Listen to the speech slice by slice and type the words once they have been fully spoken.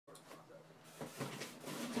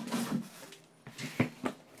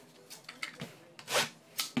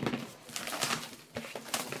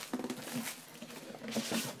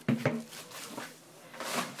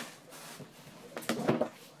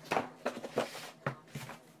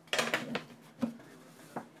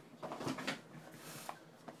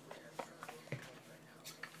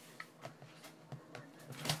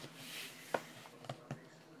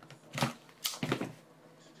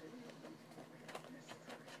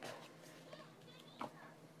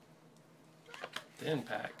Thin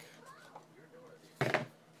pack.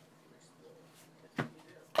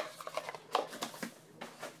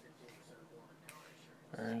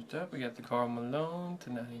 First up, we got the Karl Malone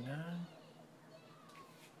to 99.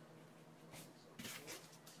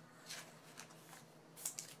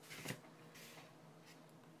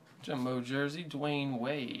 Jumbo jersey, Dwayne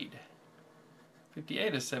Wade.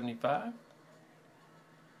 58 of 75.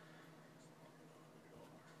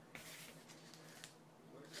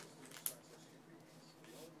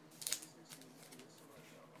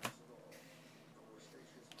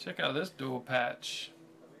 Check out this dual patch.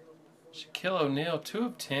 Shaquille O'Neal, 2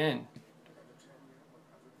 of 10.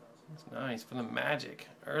 That's nice for the Magic.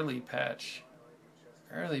 Early patch.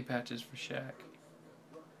 Early patches for Shaq.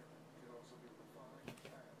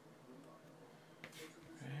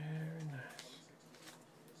 Very nice.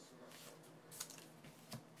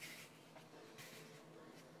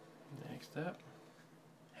 Next up,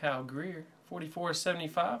 Hal Greer,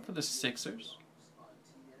 44/75 for the Sixers.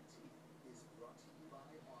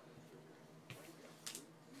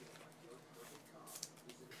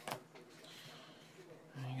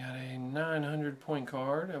 And you got a 900 point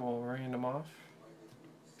card that will random off.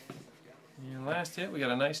 And last hit, we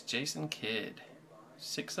got a nice Jason Kidd,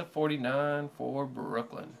 6 of 49 for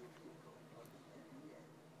Brooklyn.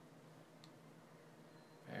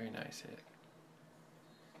 Very nice hit.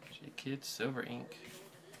 J Kidd Silver Ink.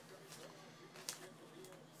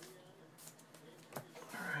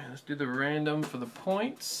 Alright, let's do the random for the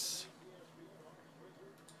points.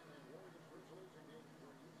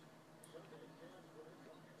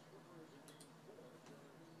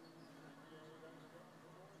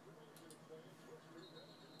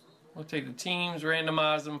 We'll take the teams,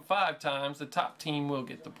 randomize them 5 times. The top team will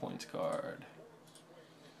get the points card.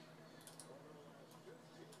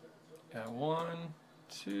 Got 1,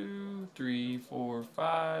 2, 3, 4,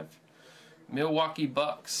 5. Milwaukee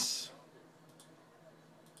Bucks.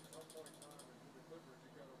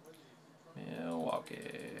 Milwaukee.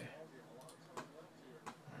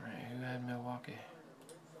 Alright, who had Milwaukee?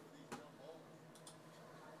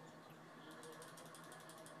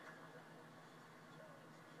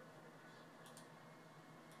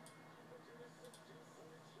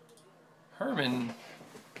 Herman.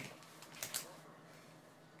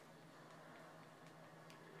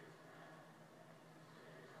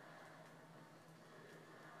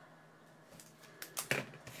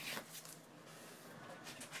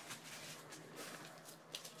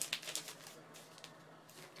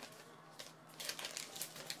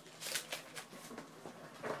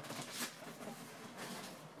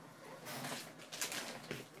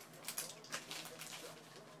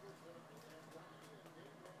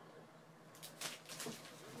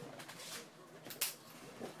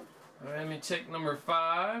 Let me take number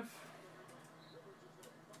 5.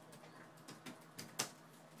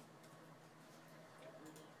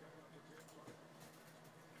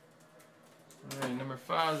 Alright, number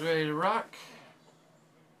 5 is ready to rock.